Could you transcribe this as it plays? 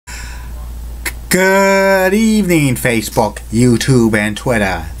Good evening, Facebook, YouTube, and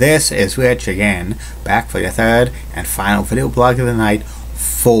Twitter. This is Rich again, back for your third and final video blog of the night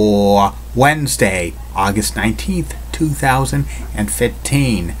for Wednesday, August 19th,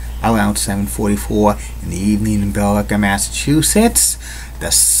 2015, around 7:44 in the evening in Billerica, Massachusetts.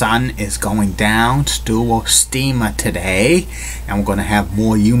 The sun is going down, still steamer today, and we're going to have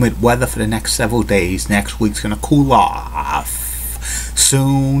more humid weather for the next several days. Next week's going to cool off.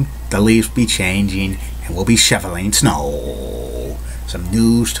 Soon the leaves will be changing and we'll be shoveling snow. Some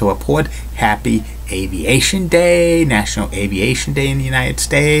news to report. Happy Aviation Day, National Aviation Day in the United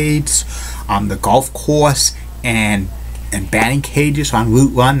States. The golf course and batting cages on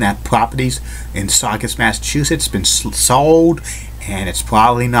Route 1, that properties in Saugus, Massachusetts, been sold, and it's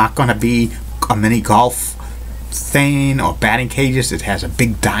probably not going to be a mini golf thing or batting cages. It has a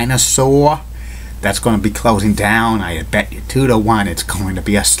big dinosaur that's going to be closing down. I bet you 2-1 it's going to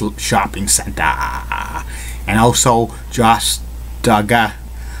be a shopping center. And also, Josh Duggar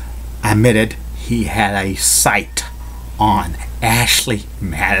admitted he had a site on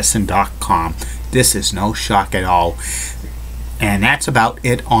ashleymadison.com. This is no shock at all. And that's about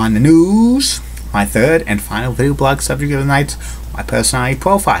it on the news. My third and final video blog subject of the night, my personality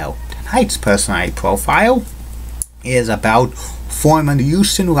profile. Tonight's personality profile is about former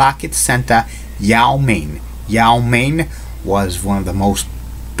Houston Rockets center Yao Ming. Yao Ming was one of the most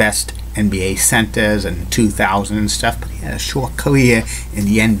best NBA centers in 2000 and stuff, but he had a short career in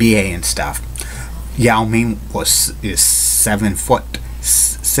the NBA and stuff. Yao Ming is 7 foot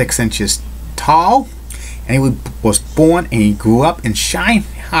 6 inches tall, and he was born and he grew up in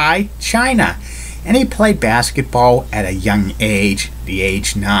Shanghai, China. And he played basketball at a young age, the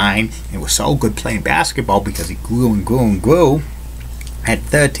age 9. He was so good playing basketball because he grew and grew and grew. At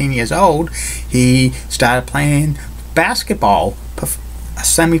 13 years old, he started playing basketball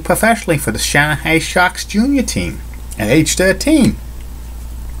semi-professionally for the Shanghai Sharks junior team at age 13.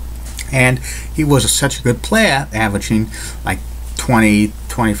 And he was such a good player, averaging like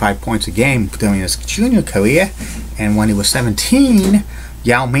 20-25 points a game during his junior career. And when he was 17,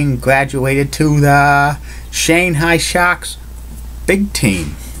 Yao Ming graduated to the Shanghai Sharks big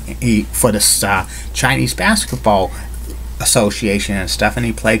team for the Chinese Basketball Association and stuff, and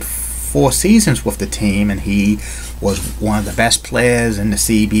he played 4 seasons with the team, and he was one of the best players in the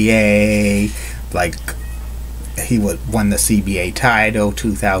CBA. Like, he won the CBA title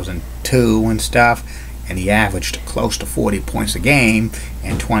 2002 and stuff, and he averaged close to 40 points a game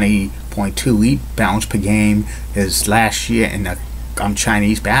and 20.2 rebounds per game his last year in the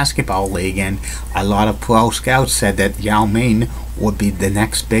Chinese Basketball League. And a lot of pro scouts said that Yao Ming would be the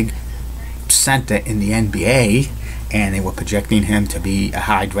next big center in the NBA, and they were projecting him to be a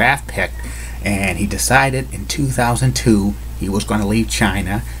high draft pick. And he decided in 2002 he was going to leave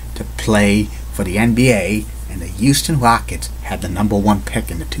China to play for the NBA, and the Houston Rockets had the #1 pick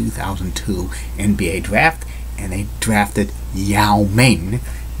in the 2002 NBA draft, and they drafted Yao Ming,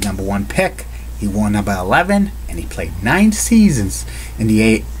 #1 pick. He wore number 11, and he played 9 seasons in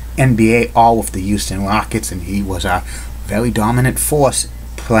the NBA, all with the Houston Rockets, and he was a very dominant force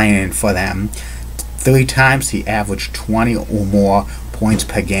playing for them. 3 times he averaged 20 or more points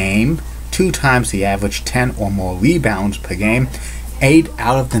per game. 2 times he averaged 10 or more rebounds per game. 8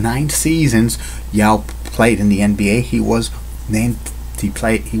 out of the 9 seasons Yao played in the NBA, he was named to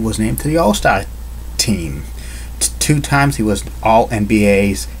the All-Star team. 2 times he was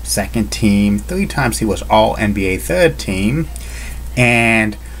All-NBA's second team. 3 times he was All-NBA third team.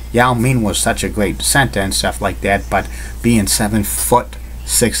 And Yao Ming was such a great center and stuff like that, but being 7 foot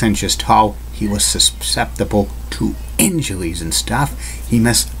 6 inches tall, he was susceptible to injuries and stuff. He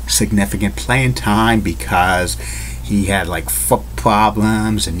missed significant playing time because he had like foot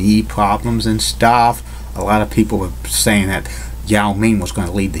problems and knee problems and stuff. A lot of people were saying that Yao Ming was going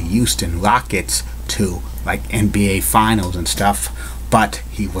to lead the Houston Rockets to like NBA finals and stuff, but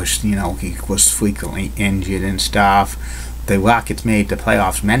he was frequently injured and stuff. The Rockets made the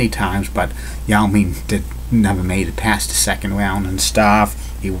playoffs many times, but Yao Ming never made it past the second round and stuff.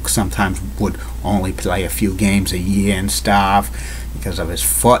 He sometimes would only play a few games a year and stuff because of his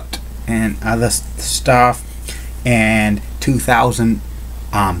foot and other stuff. And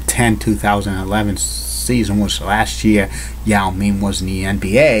 2010-2011 season was last year. Yao Ming was in the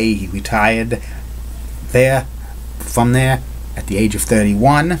NBA. He retired from there at the age of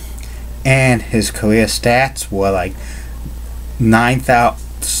 31, and his career stats were like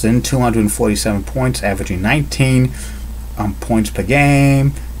 9,247 points, averaging 19 points per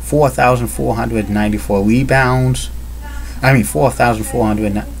game, 4,494 rebounds,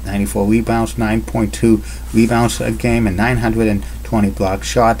 4,494 rebounds, 9.2 rebounds a game, and 920 block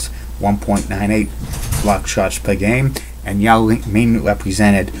shots, 1.98 block shots per game. And Yao Ming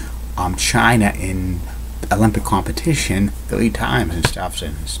represented China in Olympic competition 3 times and stuff,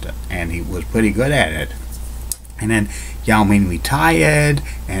 and he was pretty good at it. And then Yao Ming retired,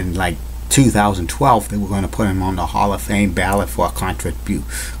 and like 2012 they were going to put him on the Hall of Fame ballot for a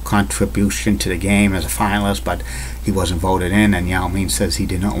contribution to the game as a finalist, but he wasn't voted in, and Yao Ming says he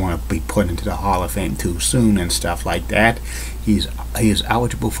did not want to be put into the Hall of Fame too soon and stuff like that. He is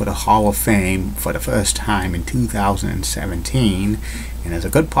eligible for the Hall of Fame for the first time in 2017, and there's a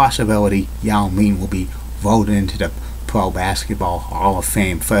good possibility Yao Ming will be voted into the Pro Basketball Hall of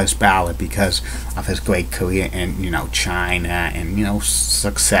Fame first ballot because of his great career in, China, and,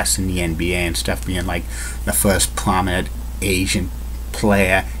 success in the NBA and stuff, being like the first prominent Asian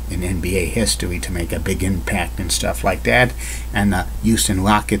player in NBA history to make a big impact and stuff like that. And the Houston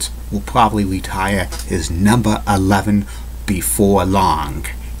Rockets will probably retire his number 11 before long.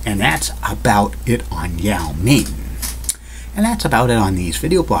 And that's about it on Yao Ming. And that's about it on these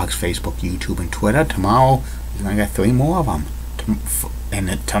video blogs, Facebook, YouTube, and Twitter. Tomorrow, I got 3 more of them.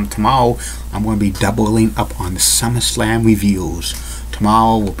 Tomorrow, I'm going to be doubling up on the SummerSlam reviews.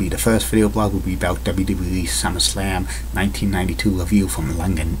 Tomorrow will be the first video blog, will be about WWE SummerSlam 1992 review from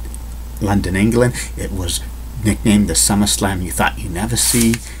London, England. It was nicknamed the SummerSlam You Thought You'd Never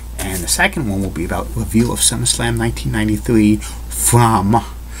See. And the second one will be about review of SummerSlam 1993 from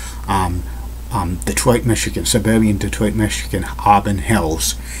Detroit, Michigan, suburban Detroit, Michigan, Auburn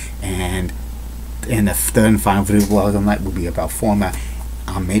Hills. And the third and final video blog of the night will be about former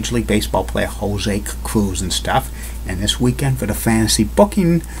Major League Baseball player Jose Cruz and stuff. And this weekend for the fantasy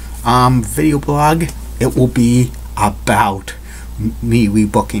booking video blog, it will be about me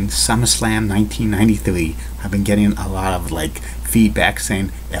rebooking SummerSlam 1993. I've been getting a lot of feedback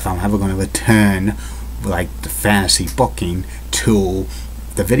saying if I'm ever going to return the fantasy booking to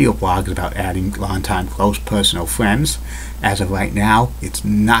the video blogs about adding longtime close personal friends. As of right now, it's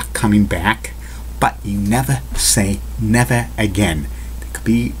not coming back, but you never say never again. There could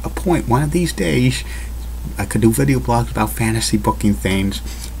be a point one of these days I could do video blogs about fantasy booking things.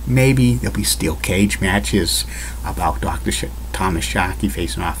 Maybe there'll be steel cage matches about Thomas Sharkey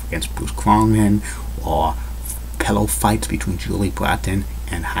facing off against Bruce Cronin, or pillow fights between Julie Broughton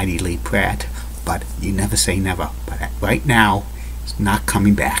and Heidi Lee Pratt. But you never say never. But right now, it's not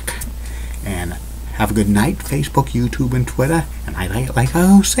coming back. And have a good night, Facebook, YouTube, and Twitter. And I like I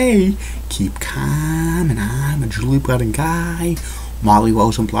always say, keep calm, and I'm a Julie Broughton guy. Molly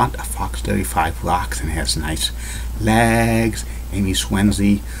Rosenblunt, a Fox 35 rocks and has nice legs. Amy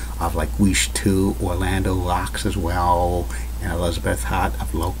Swenzy of Wish 2, Orlando rocks as well. And Elizabeth Hart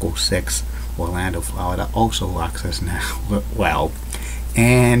of Local 6, Orlando, Florida, also rocks as well.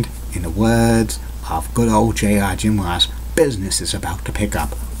 And in the words of good old J.R. Jim Ross, business is about to pick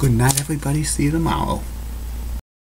up. Good night, everybody. See you tomorrow.